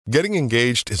Getting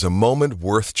engaged is a moment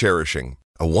worth cherishing.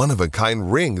 A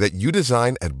one-of-a-kind ring that you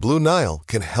design at Blue Nile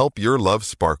can help your love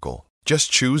sparkle. Just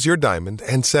choose your diamond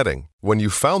and setting. When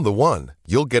you've found the one,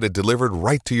 you'll get it delivered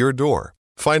right to your door.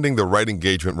 Finding the right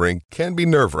engagement ring can be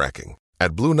nerve-wracking.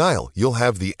 At Blue Nile, you'll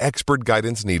have the expert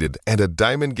guidance needed and a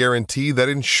diamond guarantee that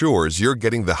ensures you're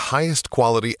getting the highest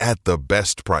quality at the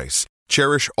best price.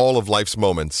 Cherish all of life's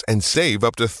moments and save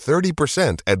up to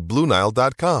 30% at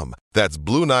BlueNile.com. That's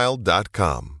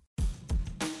BlueNile.com.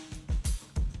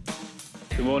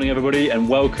 Good morning, everybody, and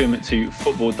welcome to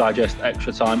Football Digest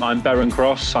Extra Time. I'm Beren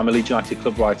Cross. I'm a Leeds United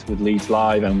club writer with Leeds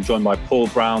Live, and I'm joined by Paul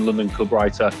Brown, London club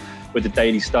writer with the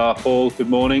Daily Star. Paul, good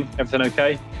morning. Everything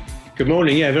okay? Good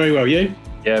morning. Yeah, very well. You?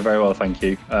 Yeah, very well, thank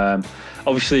you.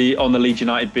 Obviously, on the Leeds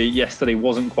United beat, yesterday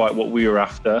wasn't quite what we were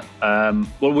after.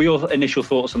 What were your initial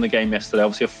thoughts on the game yesterday?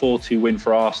 Obviously, a 4-2 win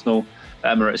for Arsenal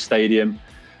at Emirates Stadium.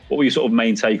 What were your sort of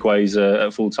main takeaways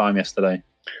at full time yesterday?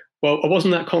 Well, I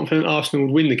wasn't that confident Arsenal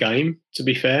would win the game, to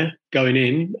be fair, going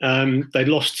in. They'd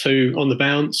lost 2 on the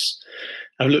bounce.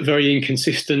 They looked very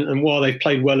inconsistent. And while they've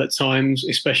played well at times,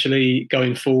 especially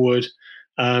going forward,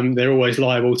 they're always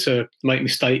liable to make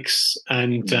mistakes.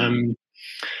 And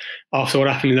after what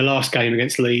happened in the last game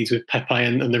against Leeds with Pepe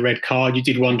and the red card, you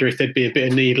did wonder if there'd be a bit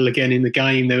of needle again in the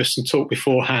game. There was some talk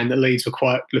beforehand that Leeds were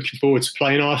quite looking forward to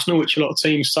playing Arsenal, which a lot of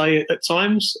teams say at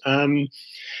times.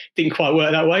 Didn't quite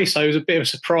work that way, so it was a bit of a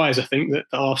surprise, I think, that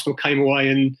Arsenal came away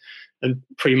and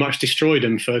pretty much destroyed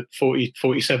them for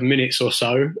 47 minutes or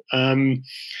so. And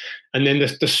then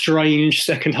the strange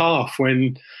second half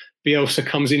when Bielsa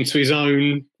comes into his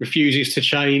own, refuses to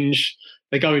change,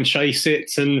 they go and chase it,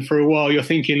 and for a while you're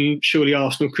thinking surely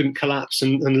Arsenal couldn't collapse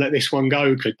and let this one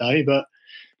go, could they? But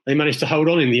they managed to hold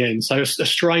on in the end. So it's a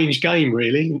strange game,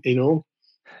 really, in all.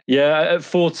 Yeah, at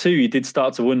 4-2, you did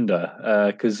start to wonder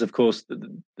because, of course,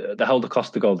 the Helder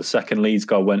Costa goal, the second Leeds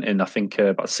goal, went in, I think,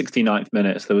 about 69th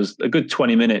minutes. There was a good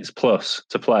 20 minutes plus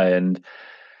to play. And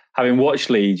having watched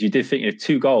Leeds, you did think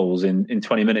 2 goals in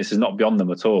 20 minutes is not beyond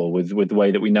them at all with the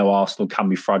way that we know Arsenal can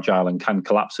be fragile and can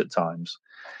collapse at times.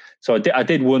 So I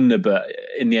did wonder, but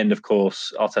in the end, of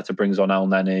course, Arteta brings on El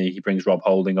Neni, he brings Rob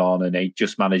Holding on, and he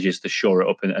just manages to shore it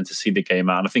up and to see the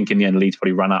game out. And I think in the end, Leeds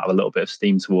probably ran out of a little bit of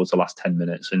steam towards the last 10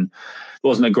 minutes, and there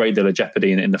wasn't a great deal of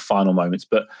jeopardy in the final moments.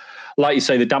 But like you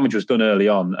say, the damage was done early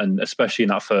on, and especially in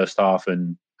that first half.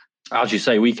 And as you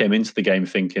say, we came into the game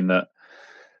thinking that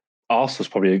Arsenal's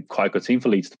probably quite a good team for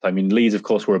Leeds to play. I mean, Leeds, of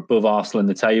course, were above Arsenal in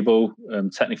the table.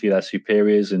 Technically, they're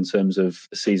superiors in terms of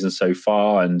the season so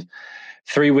far, and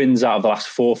 3 wins out of the last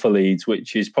 4 for Leeds,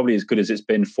 which is probably as good as it's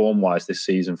been form-wise this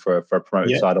season for a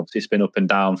promoted side. Obviously, it's been up and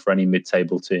down for any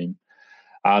mid-table team.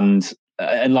 And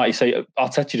like you say,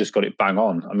 Arteta just got it bang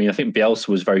on. I mean, I think Bielsa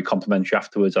was very complimentary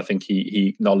afterwards. I think he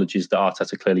acknowledges that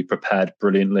Arteta clearly prepared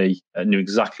brilliantly, knew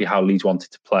exactly how Leeds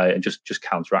wanted to play and just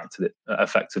counteracted it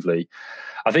effectively.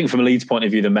 I think from a Leeds point of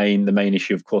view, the main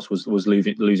issue, of course, was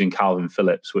losing Calvin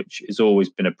Phillips, which has always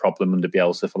been a problem under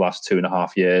Bielsa for the last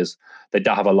 2.5 years. They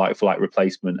don't have a like-for-like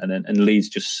replacement, and Leeds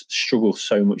just struggle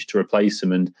so much to replace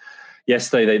him. And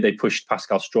yesterday, they pushed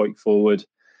Pascal Struijk forward,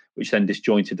 which then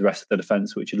disjointed the rest of the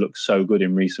defence, which had looked so good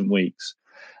in recent weeks.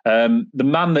 The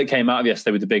man that came out of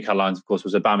yesterday with the big headlines, of course,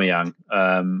 was Aubameyang.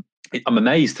 I'm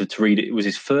amazed to read it was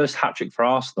his first hat-trick for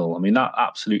Arsenal. I mean, that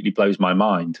absolutely blows my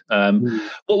mind.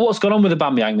 What's gone on with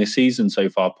Aubameyang this season so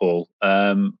far, Paul?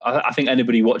 I think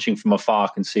anybody watching from afar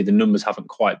can see the numbers haven't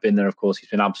quite been there. Of course, he's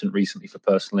been absent recently for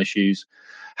personal issues.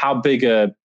 How big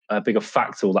a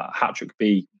factor will that hat-trick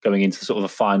be going into sort of the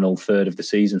final third of the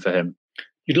season for him?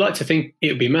 You'd like to think it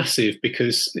would be massive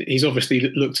because he's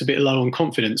obviously looked a bit low on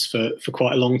confidence for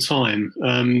quite a long time,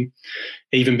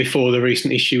 even before the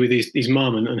recent issue with his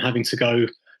mum and having to go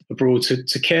abroad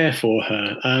to care for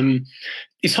her.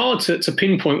 It's hard to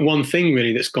pinpoint one thing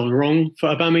really that's gone wrong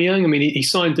for Aubameyang. I mean, he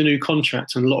signed a new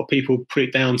contract and a lot of people put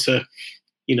it down to,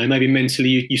 maybe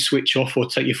mentally you switch off or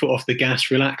take your foot off the gas,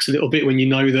 relax a little bit when you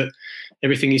know that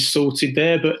everything is sorted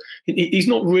there. But he's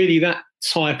not really that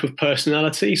type of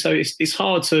personality, so it's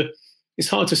hard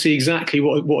to see exactly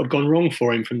what had gone wrong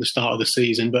for him from the start of the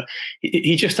season. But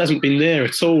he just hasn't been there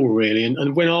at all, really.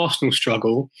 And when Arsenal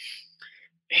struggle,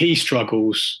 he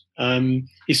struggles.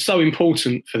 He's so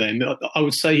important for them. I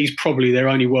would say he's probably their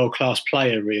only world-class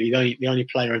player, really, the only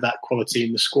player of that quality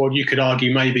in the squad. You could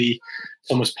argue maybe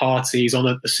Thomas Partey is on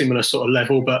a similar sort of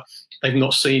level, but they've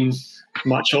not seen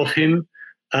much of him.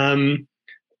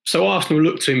 So Arsenal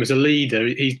look to him as a leader.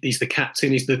 He's the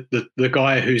captain. He's the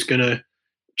guy who's going to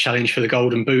challenge for the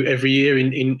Golden Boot every year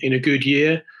in a good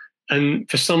year. And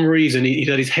for some reason, he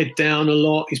had his head down a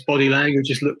lot. His body language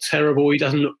just looked terrible. He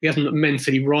hasn't looked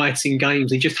mentally right in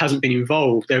games. He just hasn't been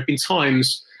involved. There have been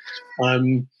times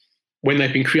when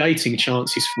they've been creating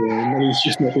chances for him, and he's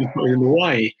just not been putting them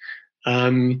away.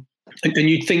 And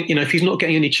you'd think, if he's not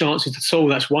getting any chances at all,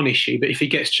 that's one issue. But if he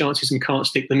gets chances and can't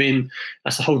stick them in,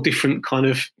 that's a whole different kind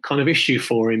of issue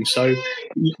for him. So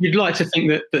you'd like to think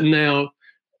that now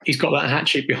he's got that hat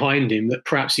trick behind him, that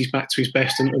perhaps he's back to his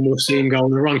best and we'll see him go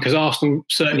on the run, because Arsenal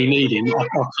certainly need him. I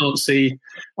can't see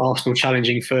Arsenal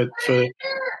challenging for the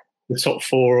top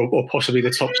four or possibly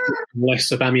the top six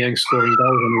unless Aubameyang scoring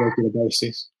goals on a regular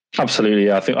basis. Absolutely,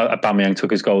 yeah. I think Aubameyang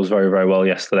took his goals very, very well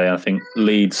yesterday. I think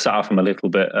Leeds sat off him a little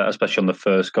bit, especially on the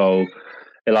first goal.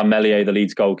 Illan Meslier, the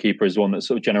Leeds goalkeeper, is one that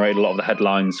sort of generated a lot of the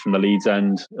headlines from the Leeds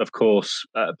end. Of course,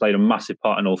 played a massive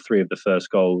part in all three of the first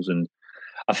goals. And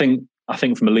I think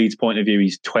from a Leeds point of view,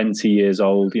 he's 20 years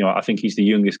old. I think he's the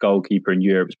youngest goalkeeper in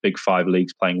Europe's Big Five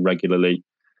leagues playing regularly.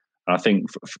 And I think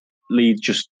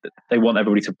Leeds they want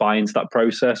everybody to buy into that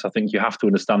process. I think you have to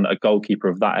understand that a goalkeeper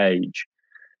of that age,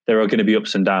 there are going to be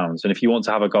ups and downs. And if you want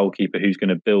to have a goalkeeper who's going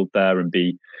to build there and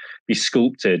be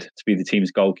sculpted to be the team's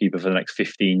goalkeeper for the next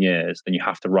 15 years, then you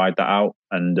have to ride that out.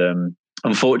 And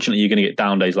unfortunately, you're going to get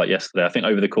down days like yesterday. I think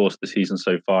over the course of the season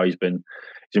so far, he's been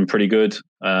pretty good.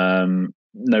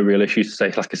 No real issues to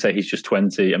say. Like I say, he's just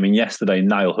 20. I mean, yesterday,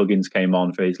 Niall Huggins came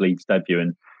on for his Leeds debut,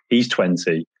 and he's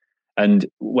 20. And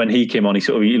when he came on, he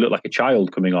looked like a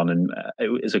child coming on, and it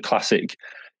was a classic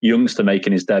youngster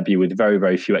making his debut with very,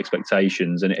 very few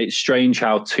expectations. And it's strange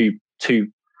how two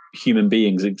human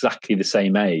beings exactly the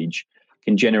same age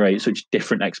can generate such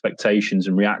different expectations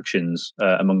and reactions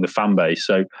among the fan base.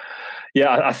 So,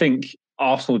 yeah, I think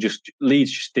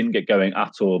Leeds just didn't get going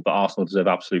at all, but Arsenal deserve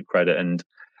absolute credit. And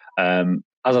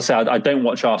as I say, I don't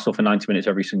watch Arsenal for 90 minutes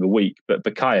every single week, but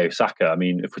Bukayo Saka, I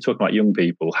mean, if we're talking about young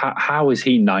people, how is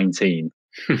he 19?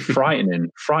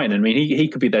 Frightening. I mean, he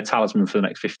could be their talisman for the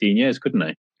next 15 years, couldn't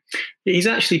he? He's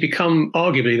actually become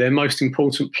arguably their most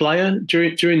important player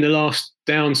during the last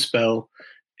down spell.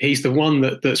 He's the one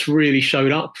that's really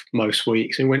showed up most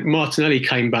weeks. And when Martinelli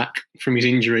came back from his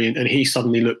injury and he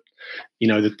suddenly looked,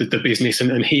 the business,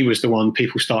 and he was the one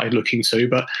people started looking to.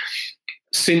 But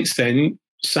since then,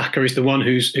 Saka is the one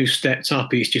who's stepped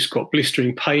up. He's just got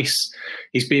blistering pace.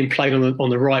 He's being played on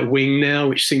the right wing now,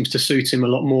 which seems to suit him a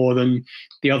lot more than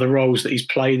the other roles that he's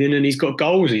played in. And he's got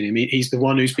goals in him. He's the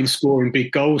one who's been scoring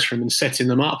big goals for him and setting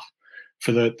them up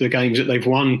for the games that they've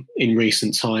won in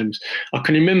recent times. I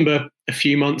can remember a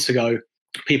few months ago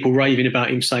people raving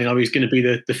about him, saying, he's going to be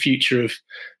the future of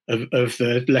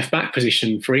the left back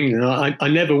position for England. I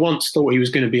never once thought he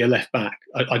was going to be a left back.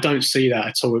 I don't see that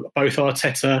at all. Both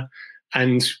Arteta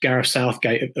and Gareth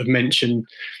Southgate have mentioned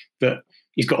that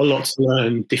he's got a lot to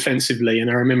learn defensively.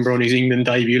 And I remember on his England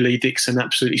debut, Lee Dixon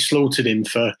absolutely slaughtered him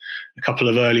for a couple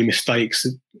of early mistakes,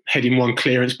 heading one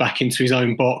clearance back into his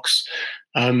own box.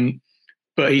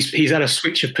 But he's had a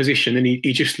switch of position, and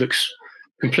he just looks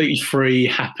completely free,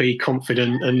 happy,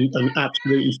 confident, and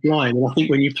absolutely flying. And I think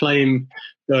when you play him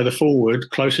further forward,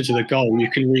 closer to the goal, you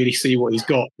can really see what he's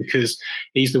got, because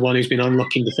he's the one who's been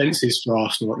unlocking defences for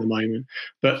Arsenal at the moment.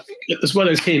 But as well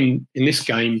as him in this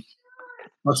game,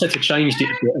 Arteta changed it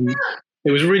a bit, and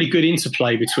there was a really good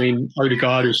interplay between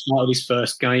Odegaard, who started his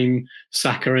first game,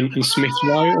 Saka and Smith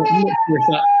Rowe. I'm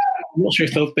not sure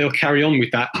if they'll carry on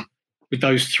with that, with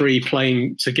those three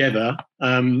playing together.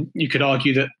 You could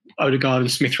argue that Odegaard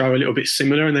and Smith Rowe are a little bit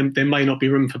similar, and then there may not be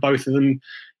room for both of them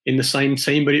in the same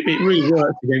team, but it really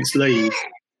worked against Leeds.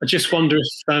 I just wonder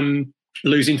if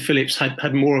losing Phillips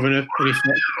had more of an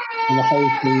effect on the whole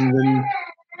team than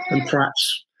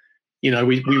perhaps we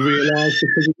realised,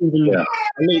 because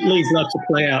Leeds love to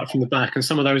play out from the back, and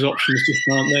some of those options just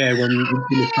aren't there when you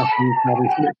look up and having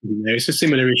Phillips in there. It's a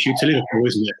similar issue to Liverpool,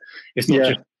 isn't it? It's not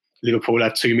just Liverpool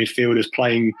have two midfielders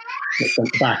playing at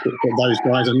the back. Those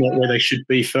guys are not where they should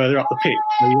be further up the pitch.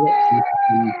 So you're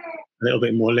a little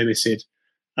bit more limited.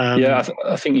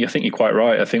 I think you're quite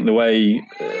right. I think the way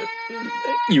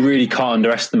you really can't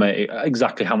underestimate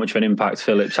exactly how much of an impact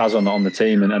Phillips has on the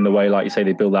team, and the way, like you say,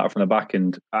 they build out from the back.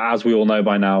 And as we all know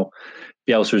by now,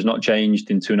 Bielsa has not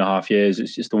changed in 2.5 years.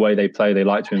 It's just the way they play. They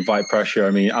like to invite pressure.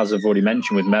 I mean, as I've already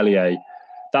mentioned with Meslier,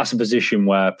 that's a position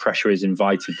where pressure is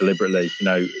invited deliberately.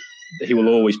 He will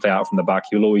always play out from the back.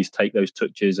 He will always take those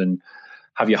touches and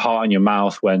have your heart in your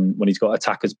mouth when he's got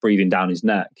attackers breathing down his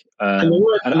neck. And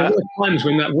there were times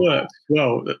when that worked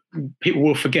well that people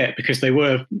will forget, because they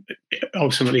were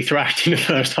ultimately thrashed in the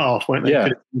first half, weren't they? Yeah.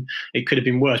 It could have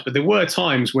been worse. But there were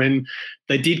times when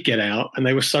they did get out and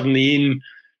they were suddenly in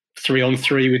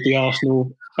 3-on-3 with the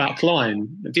Arsenal back line.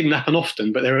 It didn't happen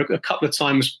often, but there were a couple of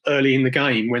times early in the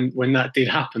game when that did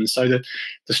happen. So the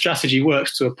strategy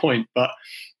works to a point, but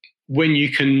when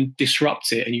you can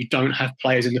disrupt it and you don't have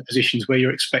players in the positions where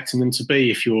you're expecting them to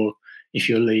be, if you're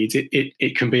Leeds,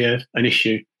 it can be an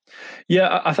issue.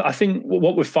 Yeah, I think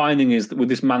what we're finding is that with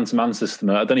this man-to-man system,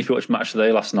 I don't know if you watched Match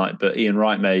Today last night, but Ian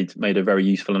Wright made a very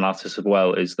useful analysis as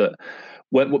well, is that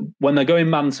when they're going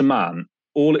man-to-man,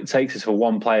 all it takes is for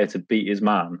one player to beat his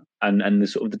man, and the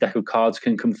sort of the deck of cards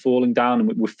can come falling down.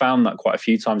 And we've found that quite a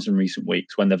few times in recent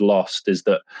weeks when they've lost, is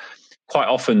that quite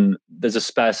often there's a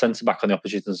spare centre-back on the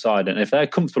opposition side, and if they're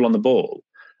comfortable on the ball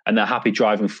and they're happy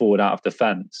driving forward out of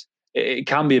defence, it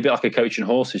can be a bit like a coaching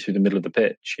horses through the middle of the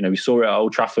pitch. We saw it at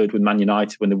Old Trafford with Man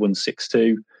United when they won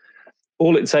 6-2.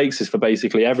 All it takes is for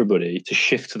basically everybody to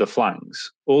shift to the flanks.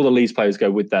 All the Leeds players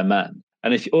go with their men.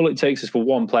 And if all it takes is for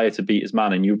one player to beat his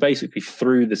man, and you're basically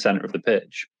through the centre of the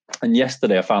pitch. And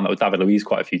yesterday I found that with David Luiz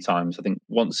quite a few times. I think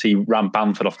once he ran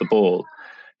Bamford off the ball,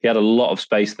 he had a lot of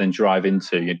space to then drive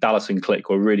into. Dallas and Klich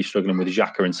were really struggling with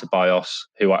Xhaka and Ceballos,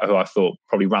 who I thought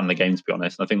probably ran the game, to be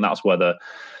honest. And I think that's where the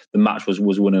match was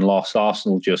won and lost.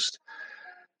 Arsenal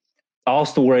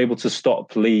were able to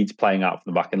stop Leeds playing out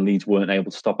from the back, and Leeds weren't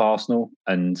able to stop Arsenal.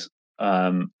 And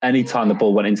any time the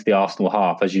ball went into the Arsenal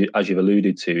half, as you've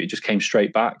alluded to, it just came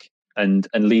straight back. And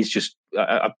Leeds just,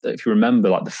 if you remember,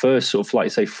 like the first sort of, like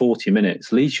you say, 40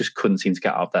 minutes, Leeds just couldn't seem to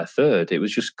get out of their third. It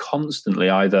was just constantly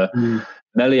either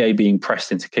Meslier being pressed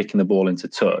into kicking the ball into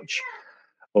touch,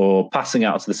 or passing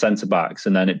out to the centre-backs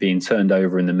and then it being turned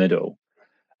over in the middle.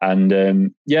 And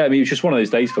it was just one of those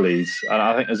days for Leeds. And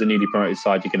I think as a newly promoted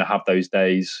side, you're going to have those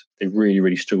days. They really,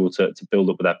 really struggle to build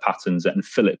up with their patterns. And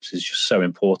Phillips is just so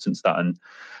important to that. And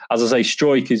as I say,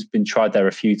 Struijk has been tried there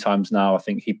a few times now. I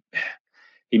think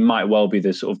he might well be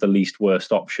the sort of the least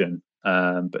worst option.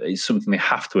 But it's something they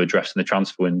have to address in the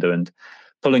transfer window. And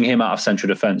pulling him out of central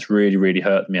defence really, really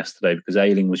hurt them yesterday, because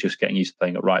Ayling was just getting used to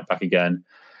playing at right back again.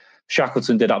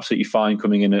 Shackleton did absolutely fine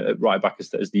coming in at right back as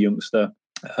the youngster.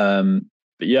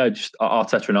 But yeah, just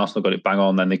Arteta and Arsenal got it bang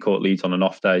on. Then they caught Leeds on an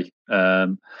off day.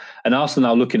 And Arsenal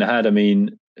now looking ahead, I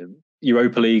mean,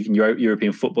 Europa League and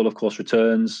European football, of course,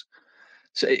 returns.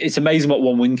 So it's amazing what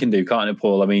one win can do, can't it,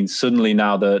 Paul? I mean, suddenly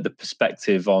now the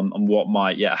perspective on what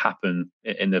might yet happen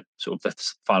in the sort of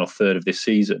the final third of this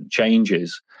season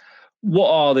changes.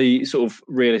 What are the sort of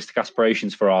realistic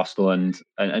aspirations for Arsenal,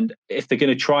 and if they're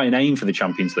going to try and aim for the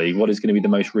Champions League, what is going to be the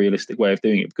most realistic way of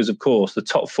doing it? Because of course the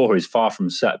top four is far from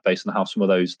set based on how some of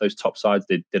those top sides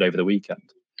did over the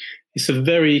weekend. It's a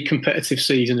very competitive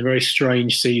season, a very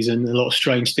strange season. A lot of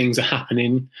strange things are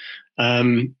happening.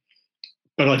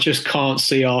 But I just can't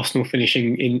see Arsenal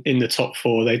finishing in the top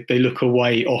four. They look a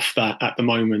way off that at the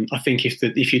moment. I think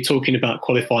if you're talking about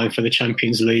qualifying for the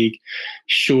Champions League,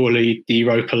 surely the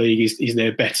Europa League is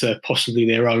their better, possibly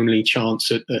their only chance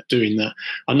at doing that.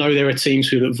 I know there are teams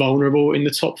who look vulnerable in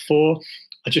the top four.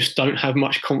 I just don't have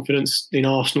much confidence in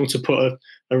Arsenal to put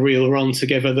a real run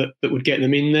together that would get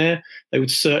them in there. They would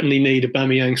certainly need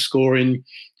Aubameyang scoring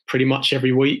pretty much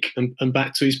every week and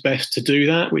back to his best to do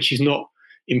that, which is not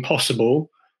impossible,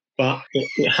 but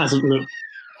it hasn't looked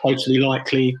totally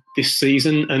likely this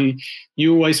season. And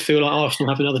you always feel like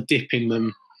Arsenal have another dip in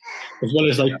them. As well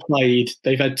as they've played,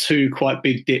 they've had two quite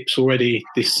big dips already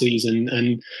this season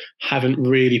and haven't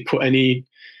really put any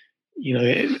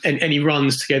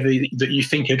runs together that you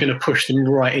think are going to push them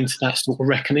right into that sort of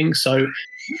reckoning. So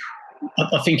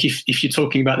I think if you're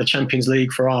talking about the Champions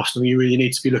League for Arsenal, you really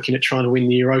need to be looking at trying to win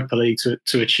the Europa League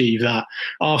to achieve that.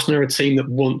 Arsenal are a team that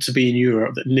want to be in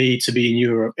Europe, that need to be in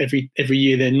Europe. Every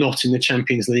year they're not in the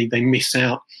Champions League, they miss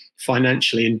out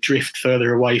financially and drift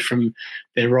further away from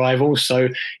their rivals. So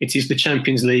it is the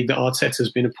Champions League that Arteta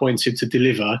has been appointed to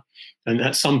deliver. And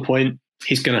at some point,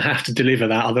 he's going to have to deliver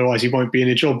that. Otherwise, he won't be in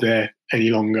a job there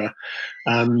any longer.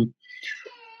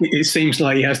 It seems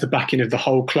like he has the backing of the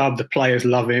whole club. The players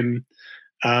love him.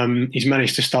 He's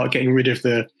managed to start getting rid of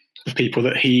the people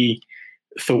that he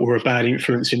thought were a bad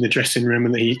influence in the dressing room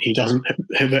and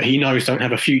that he knows don't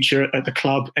have a future at the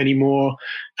club anymore.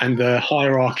 And the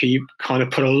hierarchy kind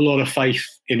of put a lot of faith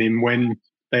in him when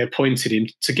they appointed him.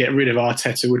 To get rid of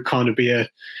Arteta would kind of be a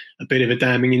bit of a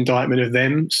damning indictment of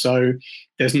them. So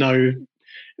there's no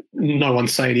one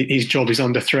saying his job is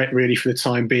under threat really for the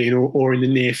time being or in the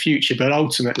near future. But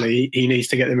ultimately, he needs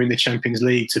to get them in the Champions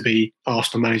League to be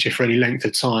Arsenal manager for any length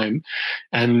of time.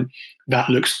 And that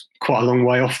looks quite a long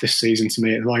way off this season to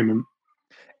me at the moment.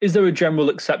 Is there a general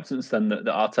acceptance then that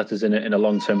Arteta's in a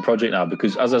long-term project now?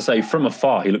 Because as I say, from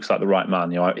afar, he looks like the right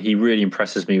man. He really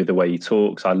impresses me with the way he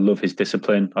talks. I love his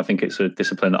discipline. I think it's a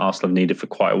discipline that Arsenal have needed for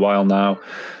quite a while now.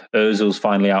 Ozil's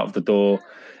finally out of the door.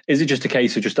 Is it just a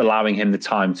case of just allowing him the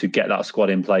time to get that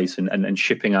squad in place and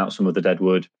shipping out some of the dead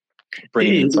wood,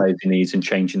 bringing in players he needs and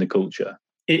changing the culture?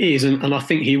 It is, and I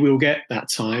think he will get that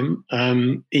time.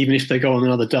 Even if they go on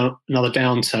another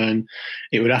downturn,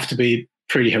 it would have to be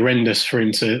pretty horrendous for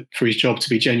his job to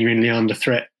be genuinely under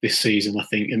threat this season. I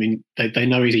think. I mean, they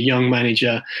know he's a young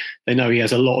manager. They know he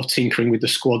has a lot of tinkering with the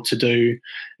squad to do.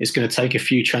 It's going to take a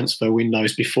few transfer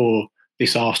windows before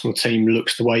this Arsenal team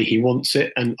looks the way he wants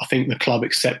it, and I think the club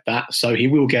accept that. So he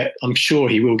will get. I'm sure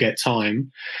he will get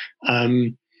time.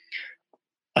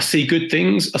 I see good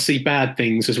things. I see bad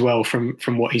things as well from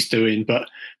what he's doing. But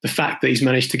the fact that he's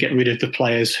managed to get rid of the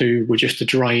players who were just a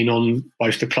drain on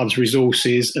both the club's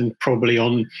resources and probably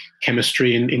on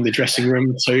chemistry in the dressing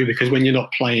room too, because when you're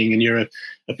not playing and you're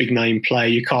a big name player,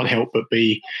 you can't help but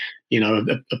be,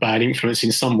 a bad influence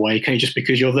in some way, can you, just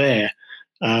because you're there?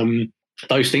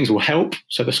 Those things will help.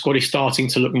 So the squad is starting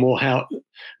to look more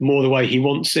the way he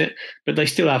wants it, but they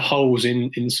still have holes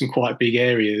in some quite big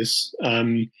areas.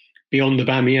 Beyond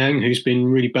Aubameyang, who's been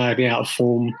really badly out of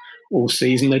form all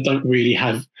season, they don't really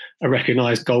have a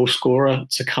recognised goal scorer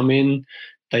to come in.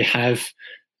 They have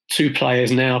two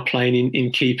players now playing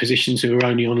in key positions who are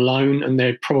only on loan, and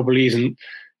there probably isn't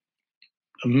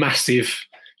a massive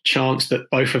chance that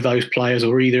both of those players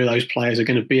or either of those players are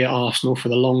going to be at Arsenal for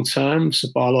the long term. So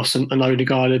Barlos and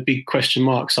Odegaard are big question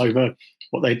marks over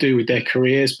what they do with their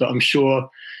careers, but I'm sure,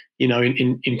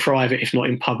 in private, if not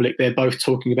in public, they're both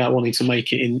talking about wanting to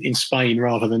make it in Spain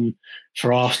rather than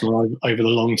for Arsenal over the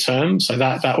long term. So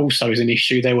that also is an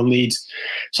issue.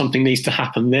 Something needs to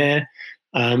happen there.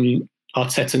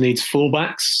 Arteta needs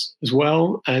fullbacks as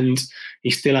well, and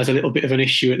he still has a little bit of an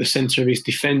issue at the centre of his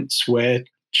defence where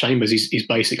Chambers is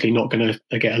basically not going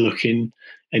to get a look in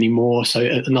anymore. So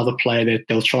another player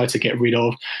they'll try to get rid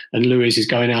of. And Lewis is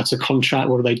going out of contract.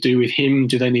 What do they do with him?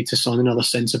 Do they need to sign another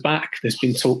centre-back? There's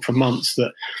been talk for months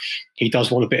that he does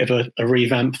want a bit of a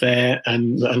revamp there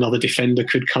and that another defender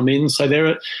could come in. So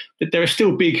there are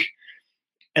still big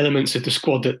elements of the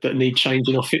squad that need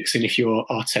changing or fixing if you're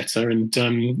Arteta.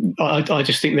 And I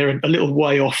just think they're a little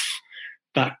way off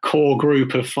that core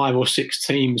group of 5 or 6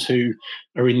 teams who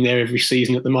are in there every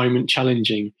season at the moment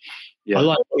challenging. Yeah. I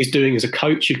like what he's doing as a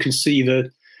coach. You can see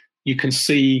that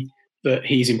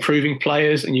he's improving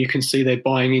players, and you can see they're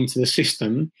buying into the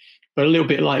system. But a little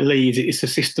bit like Leeds, it's a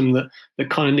system that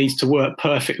kind of needs to work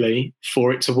perfectly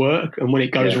for it to work. And when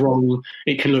it goes wrong,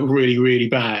 it can look really, really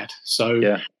bad.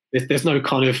 So there's no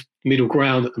kind of middle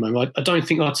ground at the moment. I don't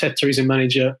think Arteta is a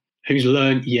manager who's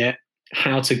learned yet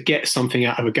how to get something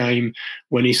out of a game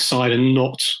when his side are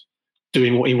not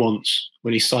doing what he wants,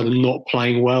 when his side are not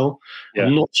playing well. Yeah.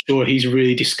 I'm not sure he's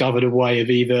really discovered a way of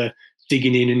either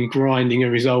digging in and grinding a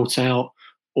result out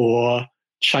or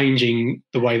changing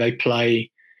the way they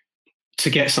play to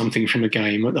get something from a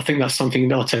game. I think that's something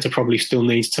that Arteta probably still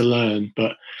needs to learn,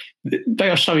 but they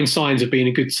are showing signs of being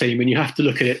a good team, and you have to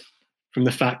look at it from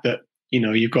the fact that,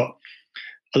 you've got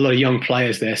a lot of young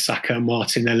players there, Saka,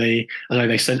 Martinelli. I know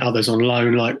they sent others on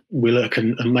loan like Willock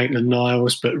and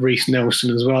Maitland-Niles, but Reece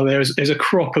Nelson as well. There's a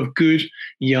crop of good,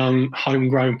 young,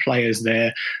 homegrown players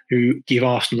there who give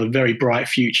Arsenal a very bright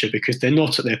future because they're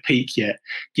not at their peak yet.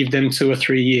 Give them 2 or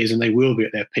 3 years and they will be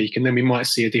at their peak, and then we might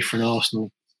see a different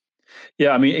Arsenal.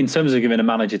 Yeah, I mean, in terms of giving a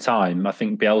manager time, I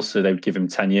think Bielsa, they would give him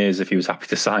 10 years if he was happy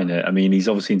to sign it. I mean, he's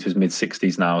obviously into his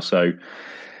mid-60s now, so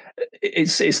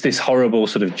it's this horrible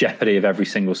sort of jeopardy of every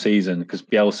single season, because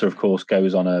Bielsa, of course,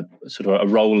 goes on a sort of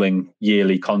a rolling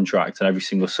yearly contract, and every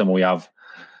single summer we have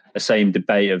the same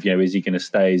debate of, is he going to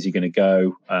stay? Is he going to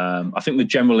go? I think the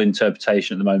general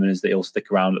interpretation at the moment is that he'll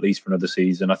stick around at least for another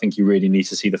season. I think he really needs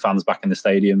to see the fans back in the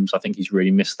stadiums. I think he's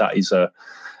really missed that. He's a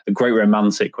great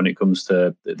romantic when it comes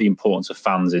to the importance of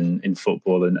fans in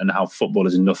football and how football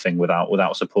is nothing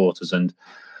without supporters. And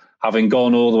having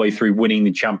gone all the way through winning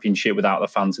the Championship without the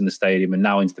fans in the stadium and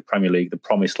now into the Premier League, the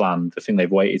promised land, the thing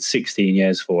they've waited 16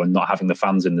 years for, and not having the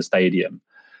fans in the stadium,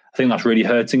 I think that's really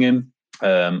hurting him.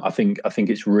 I think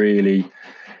it's really,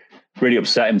 really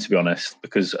upset him, to be honest,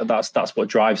 because that's what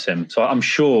drives him. So I'm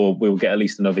sure we'll get at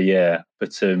least another year.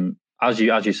 But as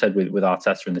you said with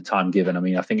Arteta and the time given, I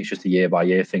mean, I think it's just a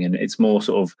year-by-year thing, and it's more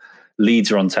sort of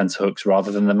Leeds are on tenterhooks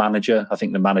rather than the manager. I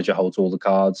think the manager holds all the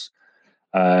cards.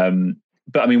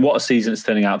 But I mean, what a season it's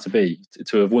turning out to be,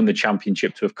 to have won the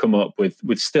Championship, to have come up with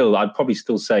still, I'd probably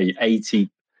still say 80%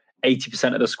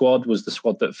 of the squad was the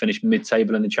squad that finished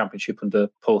mid-table in the Championship under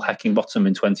Paul Heckingbottom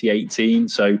in 2018.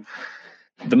 So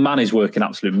the man is working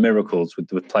absolute miracles with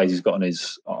the players he's got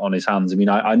on his hands. I mean,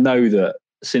 I know that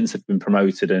since they've been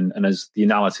promoted and as the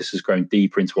analysis has grown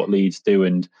deeper into what Leeds do,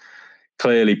 and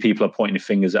clearly people are pointing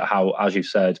fingers at how, as you've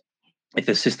said, if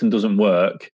the system doesn't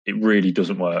work, it really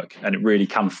doesn't work, and it really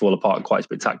can fall apart quite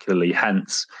spectacularly.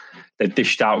 Hence, they've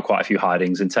dished out quite a few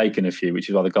hidings and taken a few, which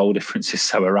is why the goal difference is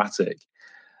so erratic.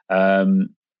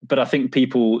 But I think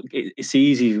it's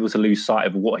easy to lose sight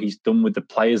of what he's done with the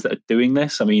players that are doing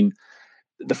this. I mean,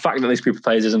 the fact that this group of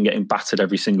players isn't getting battered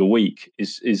every single week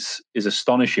is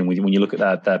astonishing when you look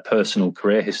at their personal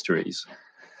career histories.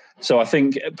 So I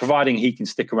think providing he can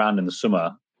stick around in the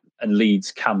summer and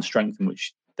Leeds can strengthen,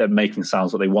 which they're making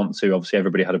sounds that they want to. Obviously,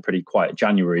 everybody had a pretty quiet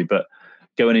January, but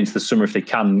going into the summer, if they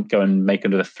can go and make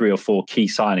another 3 or 4 key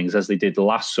signings as they did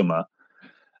last summer,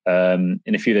 in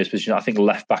a few of those positions, I think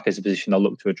left back is a position they'll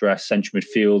look to address. Central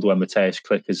midfield, where Mateusz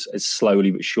Klich is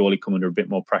slowly but surely come under a bit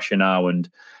more pressure now and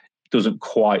doesn't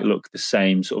quite look the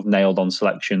same sort of nailed on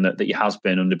selection that he has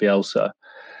been under Bielsa.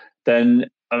 Then,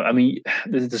 I mean,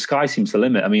 the sky seems the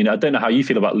limit. I mean, I don't know how you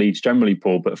feel about Leeds generally,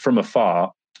 Paul, but from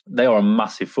afar, they are a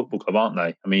massive football club, aren't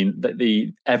they? I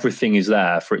mean, everything is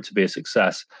there for it to be a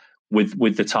success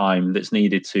with the time that's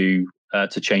needed to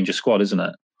change a squad, isn't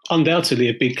it? Undoubtedly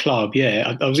a big club,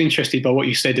 yeah. I was interested by what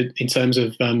you said in terms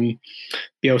of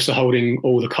Bielsa holding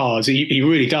all the cards. He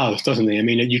really does, doesn't he? I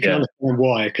mean, you can understand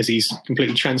why, because he's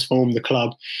completely transformed the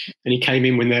club, and he came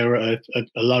in when they were at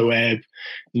a low ebb,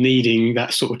 needing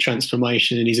that sort of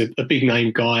transformation. And he's a big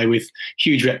name guy with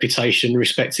huge reputation,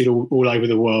 respected all over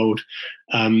the world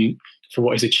for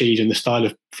what he's achieved and the style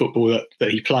of football that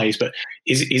he plays. But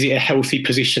is it a healthy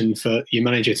position for your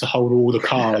manager to hold all the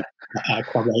cards at a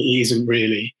club? It isn't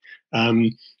really.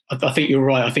 I think you're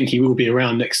right. I think he will be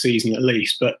around next season at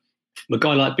least. But a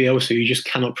guy like Bielsa, you just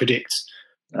cannot predict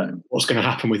what's going to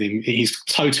happen with him. He's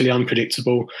totally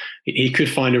unpredictable. He could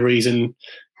find a reason,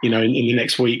 in the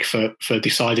next week for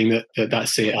deciding that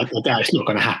that's it. I doubt it's not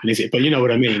going to happen, is it? But you know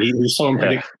what I mean. He's so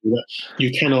unpredictable that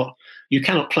you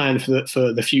cannot plan for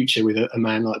the future with a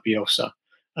man like Bielsa.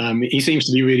 He seems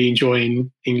to be really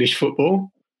enjoying English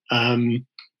football.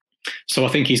 So I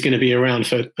think he's going to be around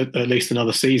for at least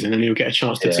another season, and he'll get a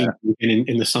chance to team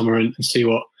in the summer and see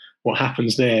what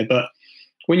happens there. But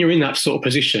when you're in that sort of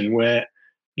position where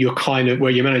you're where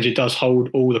your manager does hold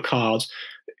all the cards,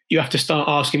 you have to start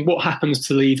asking what happens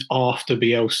to Leeds after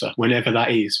Bielsa, whenever that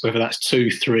is, whether that's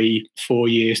 2, 3, 4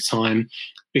 years time,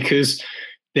 because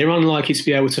they're unlikely to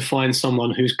be able to find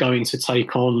someone who's going to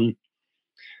take on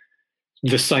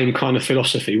the same kind of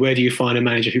philosophy. Where do you find a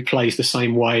manager who plays the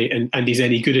same way and is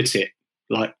any good at it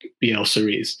like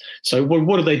Bielsa is? So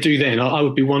what do they do then? I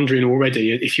would be wondering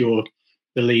already, if you're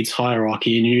the Leeds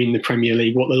hierarchy and you're in the Premier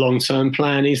League, what the long-term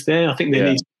plan is there. I think there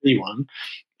needs to be one.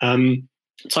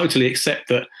 Totally accept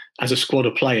that as a squad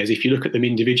of players, if you look at them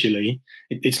individually,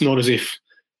 it's not as if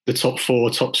the top 4,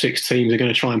 top 6 teams are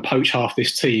going to try and poach half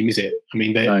this team, is it? I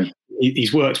mean,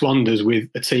 he's worked wonders with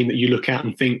a team that you look at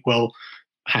and think, well,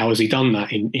 how has he done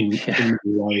that in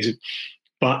ways?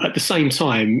 But at the same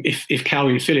time, if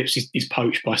Kalvin Phillips is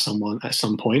poached by someone at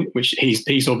some point, which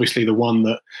he's obviously the one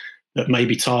that may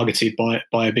be targeted by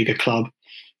a bigger club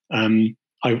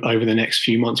over the next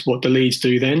few months, what do Leeds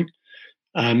do then?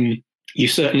 You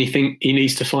certainly think he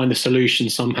needs to find a solution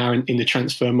somehow in the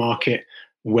transfer market,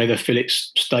 whether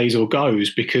Phillips stays or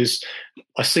goes, because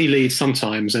I see Leeds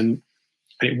sometimes and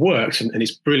it works and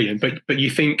it's brilliant, but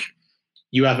you think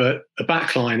you have a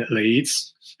back line at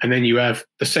Leeds, and then you have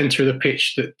the centre of the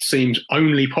pitch that seems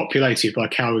only populated by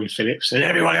Kalvin Phillips, and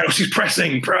everyone else is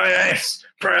pressing, press.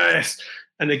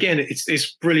 And again,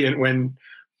 it's brilliant when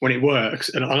it works.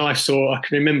 And I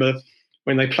can remember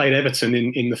when they played Everton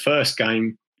in the first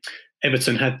game,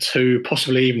 Everton had 2,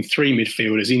 possibly even 3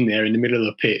 midfielders in there in the middle of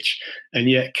the pitch, and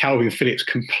yet Kalvin Phillips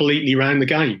completely ran the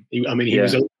game. He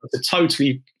was able to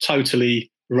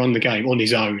totally run the game on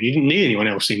his own. He didn't need anyone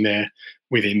else in there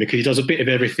with him because he does a bit of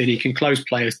everything. He can close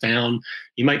players down,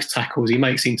 he makes tackles, he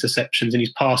makes interceptions, and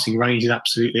his passing range is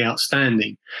absolutely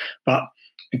outstanding. But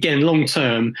again, long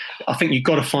term, I think you've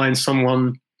got to find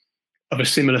someone of a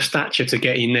similar stature to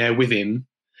get in there with him,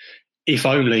 if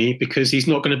only because he's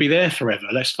not going to be there forever,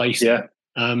 let's face it.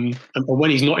 And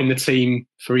when he's not in the team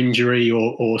for injury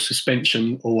or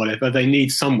suspension or whatever, they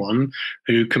need someone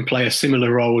who can play a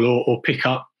similar role or pick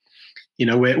up,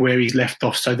 where he's left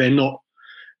off, so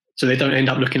they don't end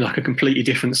up looking like a completely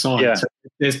different side. So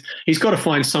he's got to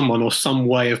find someone or some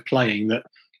way of playing that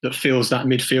fills that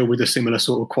midfield with a similar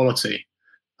sort of quality.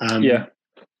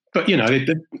 But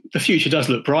the future does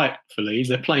look bright for Leeds.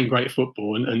 They're playing great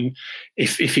football, and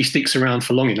if he sticks around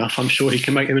for long enough, I'm sure he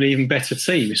can make them an even better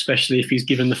team, especially if he's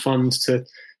given the funds to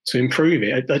improve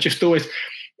it. I just always,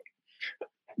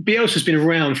 Bielsa's been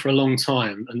around for a long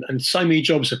time, and so many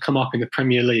jobs have come up in the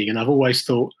Premier League, and I've always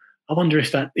thought, I wonder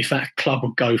if that club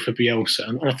would go for Bielsa.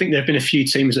 And I think there have been a few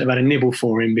teams that have had a nibble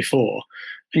for him before.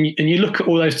 And you look at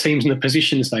all those teams and the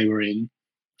positions they were in,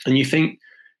 and you think,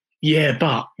 yeah,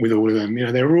 but with all of them,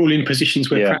 they were all in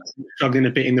positions where perhaps struggling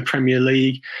a bit in the Premier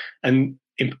League, and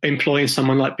employing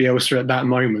someone like Bielsa at that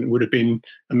moment would have been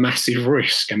a massive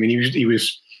risk. I mean, he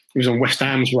was on West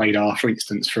Ham's radar, for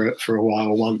instance, for a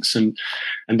while once, and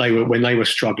they were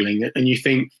struggling. And you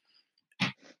think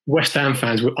West Ham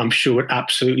fans, I'm sure, would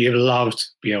absolutely have loved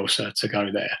Bielsa to go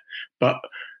there, but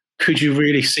could you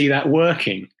really see that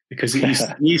working? Because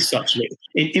he's such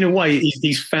in a way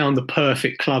he's found the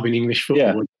perfect club in English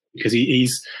football, because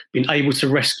he's been able to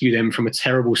rescue them from a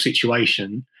terrible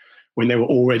situation when they were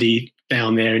already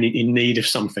down there and in need of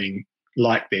something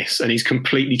like this, and he's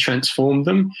completely transformed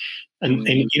them. And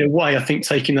in a way, I think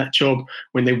taking that job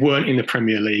when they weren't in the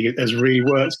Premier League has really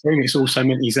worked for him. It's also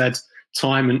meant he's had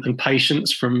time and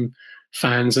patience from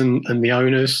fans and the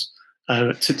owners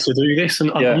to do this. And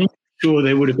I'm not sure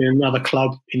there would have been another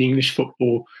club in English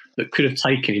football that could have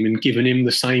taken him and given him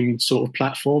the same sort of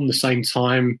platform, the same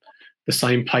time, the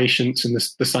same patience, and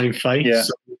the same faith. Yeah.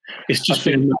 So it's just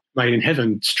been made in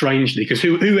heaven, strangely, because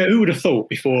who would have thought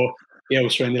before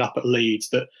Bielsa ended up at Leeds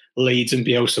that Leeds and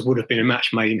Bielsa would have been a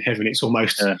match made in heaven? It's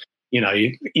almost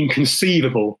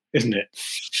inconceivable, isn't it?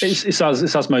 It's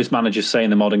as most managers say in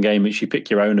the modern game, it's you pick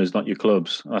your owners, not your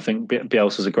clubs. I think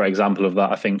Bielsa's a great example of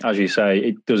that. I think, as you say,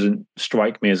 it doesn't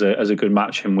strike me as a good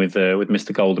match him with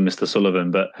Mr. Gold and Mr.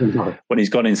 Sullivan, but when he's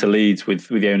gone into Leeds with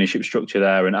the ownership structure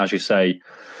there, and as you say,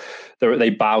 they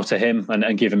bow to him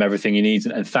and give him everything he needs,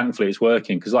 and thankfully it's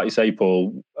working. Because like you say,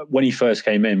 Paul, when he first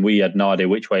came in, we had no idea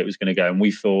which way it was going to go, and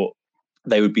we thought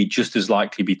they would be just as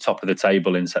likely be top of the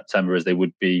table in September as they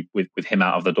would be with him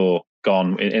out of the door,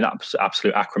 gone in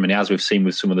absolute acrimony, as we've seen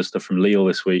with some of the stuff from Lille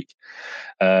this week.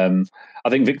 I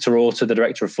think Victor Orta, the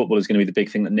director of football, is going to be the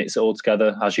big thing that knits it all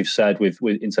together, as you've said, with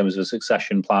in terms of a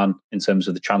succession plan, in terms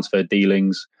of the transfer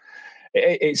dealings.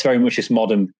 It's very much this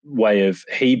modern way of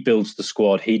he builds the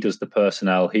squad, he does the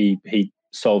personnel, he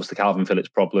solves the Calvin Phillips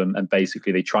problem, and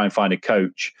basically they try and find a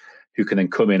coach who can then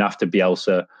come in after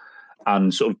Bielsa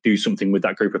and sort of do something with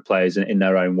that group of players in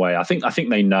their own way. I think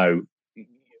they know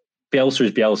Bielsa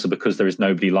is Bielsa because there is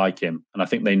nobody like him, and I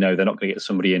think they know they're not going to get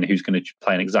somebody in who's going to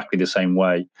play in exactly the same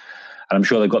way. And I'm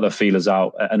sure they've got their feelers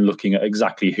out and looking at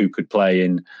exactly who could play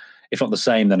in, if not the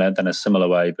same, then a similar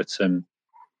way. But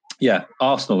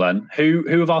Arsenal then. Who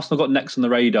have Arsenal got next on the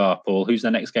radar, Paul? Who's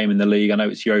their next game in the league? I know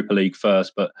it's Europa League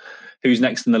first, but who's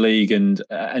next in the league, and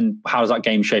how's that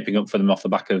game shaping up for them off the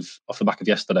back of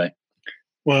yesterday?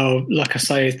 Well, like I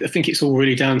say, I think it's all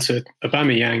really down to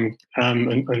Aubameyang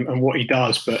and what he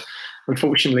does. But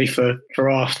unfortunately for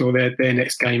Arsenal, their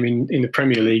next game in the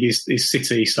Premier League is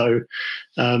City. So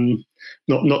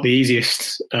not the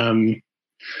easiest, the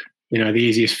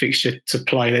easiest fixture to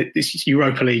play. It's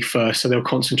Europa League first, so they'll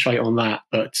concentrate on that.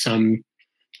 But and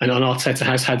Arteta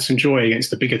has had some joy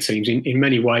against the bigger teams. In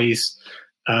many ways,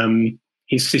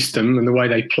 his system and the way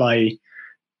they play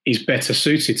is better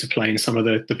suited to playing some of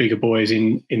the bigger boys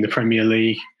in the Premier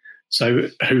League. So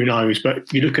who knows?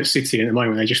 But you look at City at the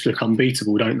moment, they just look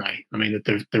unbeatable, don't they? I mean,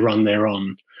 the run they're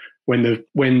on. When the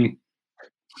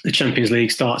Champions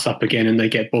League starts up again and they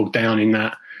get bogged down in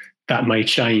that may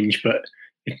change. But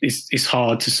it's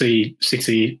hard to see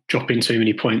City dropping too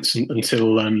many points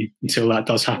until that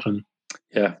does happen.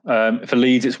 Yeah. For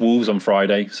Leeds, it's Wolves on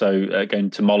Friday. So going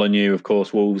to Molineux, of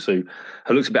course, Wolves, who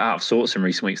have looked a bit out of sorts in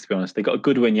recent weeks, to be honest. They got a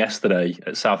good win yesterday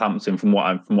at Southampton from what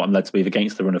I'm led to believe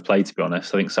against the run of play, to be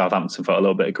honest. I think Southampton felt a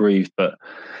little bit aggrieved. But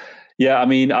yeah, I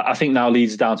mean, I think now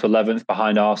Leeds are down to 11th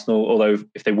behind Arsenal, although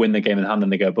if they win the game in hand, then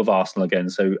they go above Arsenal again.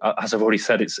 So as I've already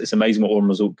said, it's amazing what one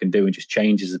result can do and just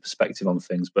changes the perspective on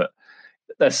things. But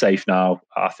they're safe now.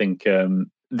 I think with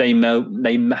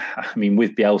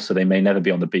Bielsa, they may never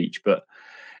be on the beach, but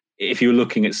if you're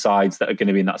looking at sides that are going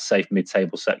to be in that safe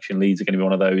mid-table section, Leeds are going to be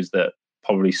one of those that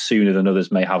probably sooner than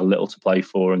others may have a little to play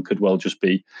for and could well just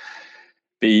be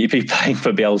playing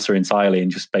for Bielsa entirely and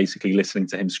just basically listening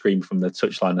to him scream from the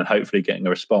touchline and hopefully getting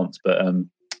a response. But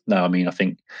no, I mean, I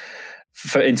think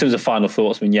in terms of final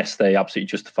thoughts, I mean, yes, they absolutely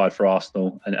justified for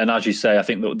Arsenal. And as you say, I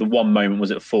think the one moment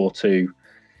was at 4-2.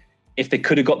 If they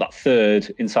could have got that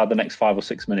third inside the next 5 or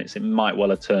 6 minutes, it might well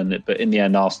have turned it. But in the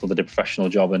end, Arsenal did a professional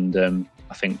job, and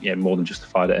I think more than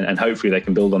justified it. And hopefully they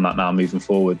can build on that now moving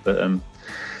forward. But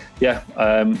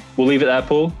we'll leave it there,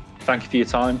 Paul. Thank you for your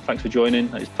time. Thanks for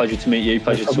joining. It's a pleasure to meet you.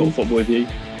 Pleasure to talk football with you.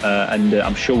 And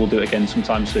I'm sure we'll do it again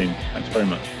sometime soon. Thanks very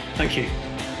much. Thank you.